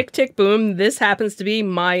 Of Tick, Tick, Boom. This happens to be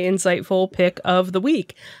my insightful pick of the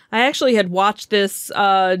week. I actually had watched this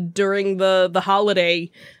during the holiday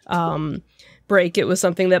break. It was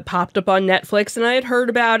something that popped up on Netflix, and I had heard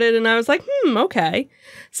about it, and I was like, okay.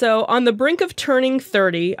 So, on the brink of turning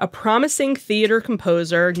 30, a promising theater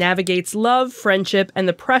composer navigates love, friendship, and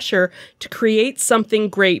the pressure to create something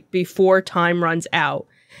great before time runs out.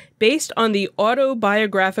 Based on the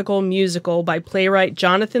autobiographical musical by playwright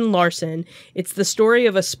Jonathan Larson, it's the story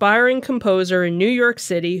of an aspiring composer in New York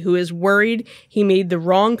City who is worried he made the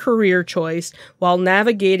wrong career choice while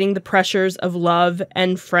navigating the pressures of love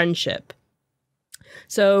and friendship.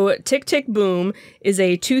 So, Tick, Tick, Boom is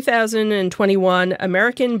a 2021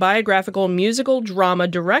 American biographical musical drama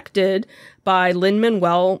directed by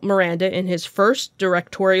Lin-Manuel Miranda in his first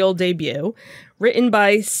directorial debut. Written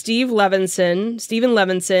by Stephen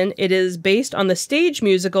Levinson, it is based on the stage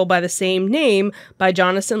musical by the same name by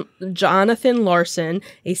Jonathan Larson,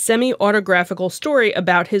 a semi-autographical story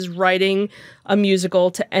about his writing a musical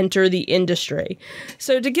to enter the industry.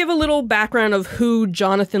 So to give a little background of who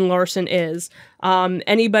Jonathan Larson is,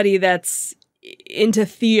 anybody that's into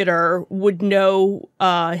theater would know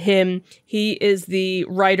him. He is the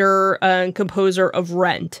writer and composer of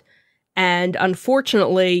Rent. And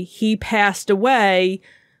unfortunately, he passed away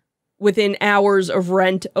within hours of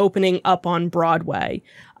Rent opening up on Broadway.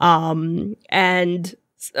 He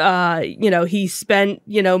spent,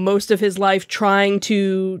 most of his life trying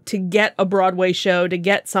to get a Broadway show, to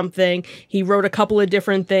get something. He wrote a couple of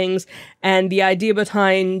different things. And the idea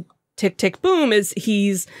behind Tick, Tick, Boom is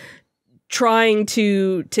he's trying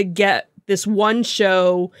to get this one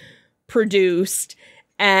show produced,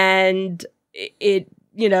 and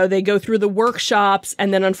they go through the workshops,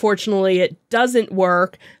 and then unfortunately it doesn't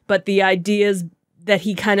work, but the ideas that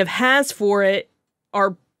he kind of has for it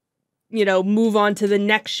are, move on to the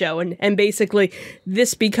next show. And basically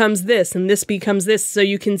this becomes this and this becomes this. So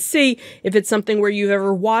you can see if it's something where you've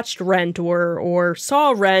ever watched Rent or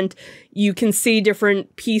saw Rent, you can see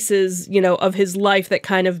different pieces, of his life that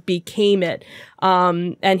kind of became it.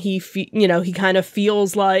 And he kind of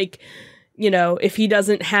feels like, if he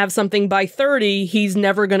doesn't have something by 30, he's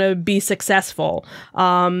never going to be successful.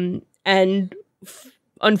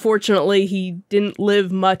 Unfortunately, he didn't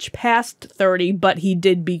live much past 30, but he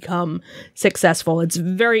did become successful. It's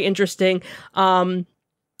very interesting. Andrew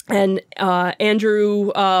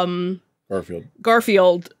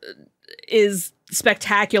Garfield is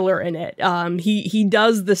spectacular in it. He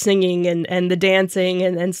does the singing and the dancing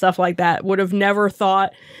and stuff like that. Would have never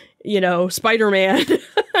thought, Spider-Man,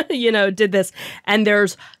 did this. And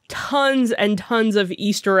there's tons and tons of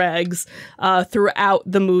Easter eggs throughout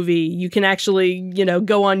the movie. You can actually,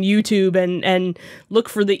 go on YouTube and look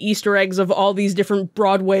for the Easter eggs of all these different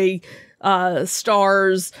Broadway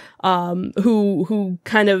stars who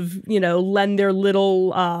kind of, lend their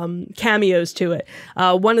little cameos to it.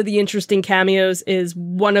 One of the interesting cameos is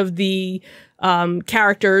one of the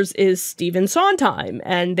characters is Stephen Sondheim,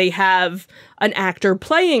 and they have an actor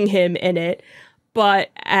playing him in it. But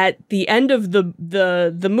at the end of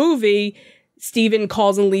the movie, Stephen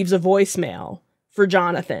calls and leaves a voicemail for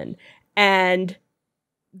Jonathan. And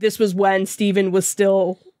this was when Stephen was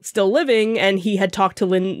still living, and he had talked to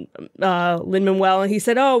Lin-Manuel, and he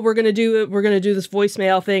said, "Oh, we're gonna do this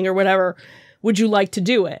voicemail thing or whatever. Would you like to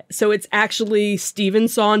do it?" So it's actually Stephen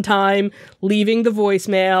Sondheim leaving the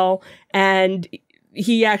voicemail, and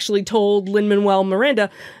he actually told Lin-Manuel Miranda,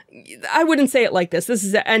 "I wouldn't say it like this. This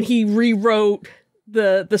is," and he rewrote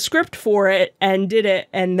the script for it and did it.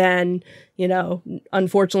 And then,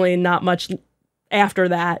 unfortunately, not much after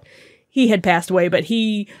that, he had passed away, but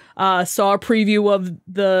he saw a preview of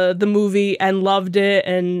the movie and loved it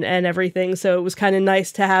and everything. So it was kind of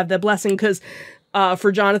nice to have the blessing, because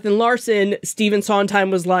for Jonathan Larson, Stephen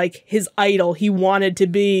Sondheim was like his idol. He wanted to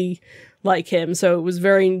be like him. So it was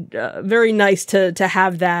very, very nice to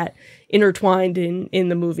have that intertwined in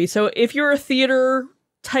the movie. So if you're a theater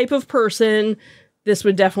type of person, this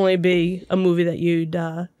would definitely be a movie that you'd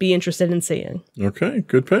be interested in seeing. Okay,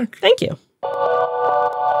 good pick. Thank you.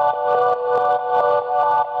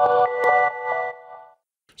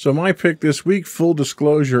 So my pick this week, full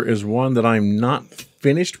disclosure, is one that I'm not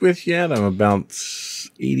finished with yet. I'm about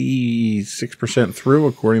 86% through,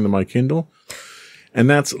 according to my Kindle. And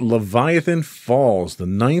that's Leviathan Falls, the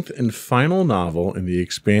 9th and final novel in the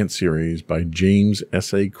Expanse series by James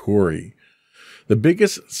S.A. Corey. The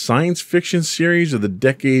biggest science fiction series of the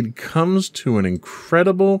decade comes to an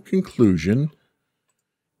incredible conclusion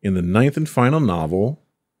in the 9th and final novel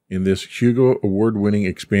in this Hugo Award-winning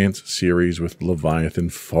Expanse series with Leviathan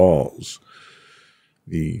Falls.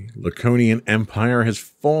 The Laconian Empire has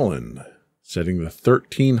fallen, setting the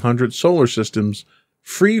 1300 solar systems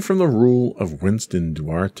free from the rule of Winston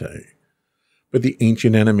Duarte. But the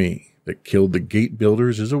ancient enemy that killed the Gate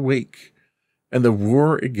Builders is awake, and the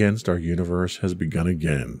war against our universe has begun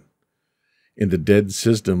again. In the dead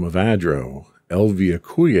system of Adro, Elvia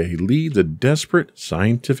Kuye leads a desperate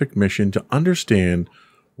scientific mission to understand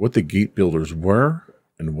what the Gate Builders were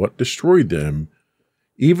and what destroyed them,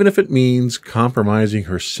 even if it means compromising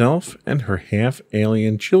herself and her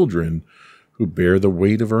half-alien children who bear the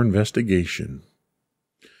weight of her investigation.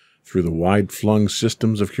 Through the wide-flung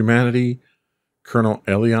systems of humanity, Colonel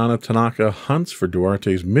Eliana Tanaka hunts for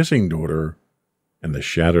Duarte's missing daughter and the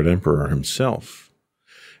Shattered Emperor himself.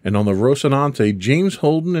 And on the Rocinante, James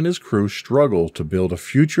Holden and his crew struggle to build a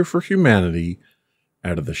future for humanity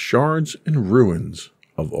out of the shards and ruins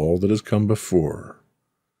of all that has come before.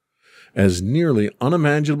 As nearly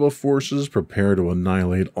unimaginable forces prepare to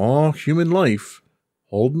annihilate all human life,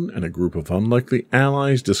 Holden and a group of unlikely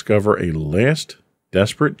allies discover a last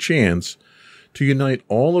desperate chance to unite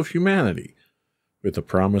all of humanity with the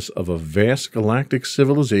promise of a vast galactic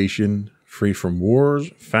civilization free from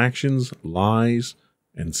wars, factions, lies,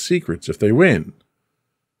 and secrets if they win.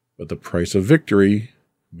 But the price of victory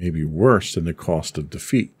may be worse than the cost of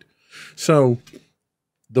defeat. So,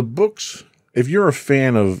 the books, if you're a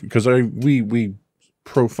fan of, because we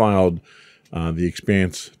profiled the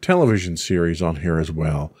Expanse television series on here as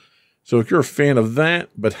well. So if you're a fan of that,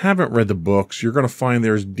 but haven't read the books, you're going to find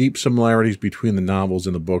there's deep similarities between the novels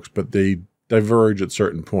and the books, but they diverge at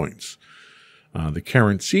certain points. The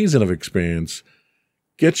current season of Expanse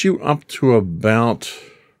gets you up to about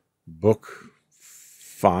book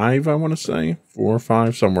 5, I want to say. 4 or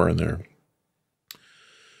 5, somewhere in there.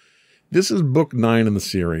 This is book 9 in the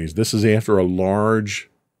series. This is after a large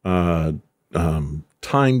time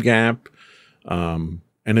gap, and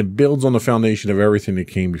it builds on the foundation of everything that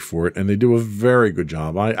came before it, and they do a very good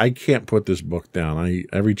job. I can't put this book down.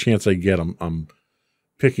 Every chance I get, I'm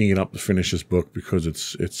picking it up to finish this book because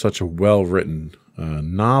it's such a well-written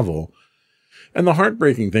novel. And the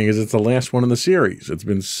heartbreaking thing is it's the last one in the series. It's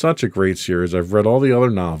been such a great series. I've read all the other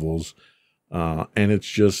novels, and it's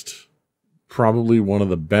just probably one of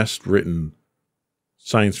the best written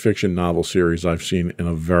science fiction novel series I've seen in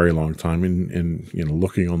a very long time. And you know,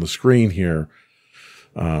 looking on the screen here,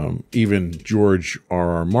 even George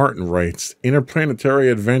R.R. Martin writes, "Interplanetary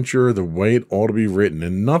adventure the way it ought to be written,"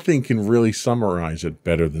 and nothing can really summarize it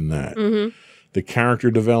better than that. Mm-hmm. The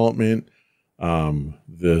character development,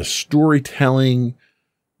 the storytelling,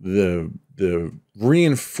 the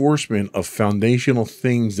reinforcement of foundational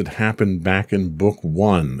things that happened back in book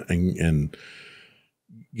 1, and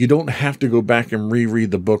you don't have to go back and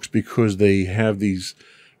reread the books because they have these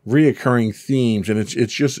reoccurring themes, and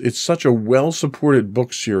it's such a well-supported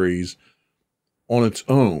book series on its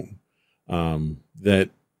own, that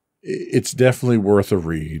it's definitely worth a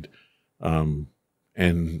read. And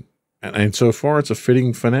so far, it's a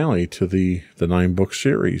fitting finale to the 9-book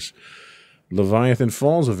series. Leviathan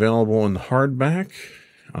Falls, available in hardback,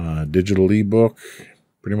 digital ebook,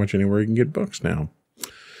 pretty much anywhere you can get books now.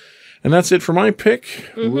 And that's it for my pick.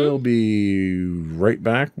 Mm-hmm. We'll be right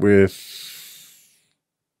back with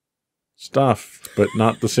stuff, but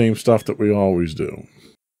not the same stuff that we always do.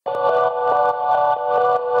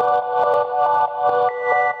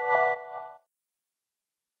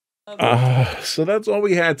 So that's all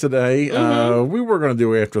we had today. Mm-hmm. We were going to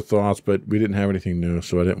do afterthoughts, but we didn't have anything new,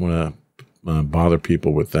 so I didn't want to bother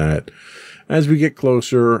people with that. As we get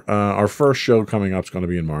closer, our first show coming up is going to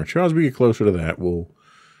be in March. As we get closer to that, we'll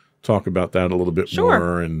talk about that a little bit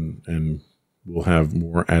more, and we'll have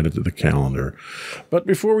more added to the calendar. But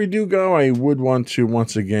before we do go, I would want to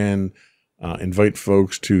once again invite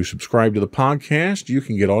folks to subscribe to the podcast. You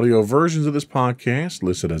can get audio versions of this podcast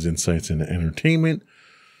listed as Insights into Entertainment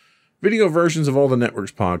Video versions of all the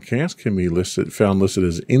network's podcasts can be found listed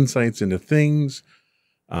as Insights into Things.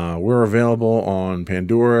 We're available on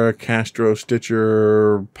Pandora, Castro,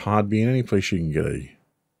 Stitcher, Podbean, any place you can get a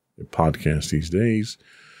podcast these days.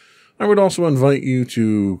 I would also invite you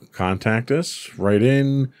to contact us, write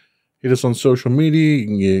in, hit us on social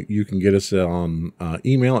media. You can get us on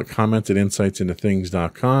email at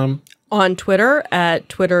comments@insightsintothings.com. On Twitter at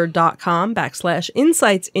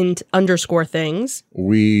twitter.com/insights_things.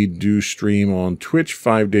 We do stream on Twitch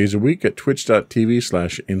 5 days a week at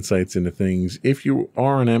twitch.tv/insightsintothings. If you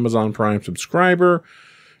are an Amazon Prime subscriber,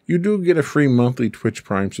 you do get a free monthly Twitch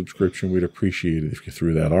Prime subscription. We'd appreciate it if you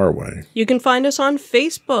threw that our way. You can find us on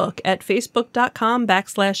Facebook at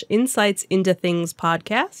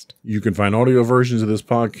facebook.com/insightsintothingspodcast. You can find audio versions of this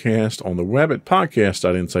podcast on the web at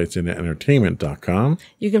podcast.insightsintoentertainment.com.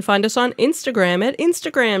 You can find us on Instagram at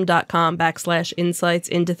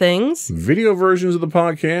instagram.com/insightsintothings. Video versions of the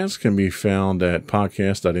podcast can be found at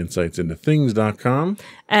podcast.insightsintothings.com.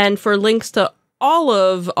 And for links to all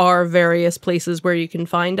of our various places where you can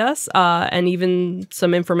find us, and even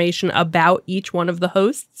some information about each one of the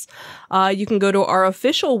hosts, you can go to our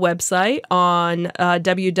official website on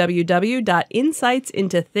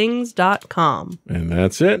www.insightsintothings.com. And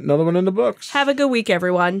that's it. Another one in the books. Have a good week,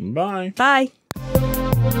 everyone. Bye. Bye.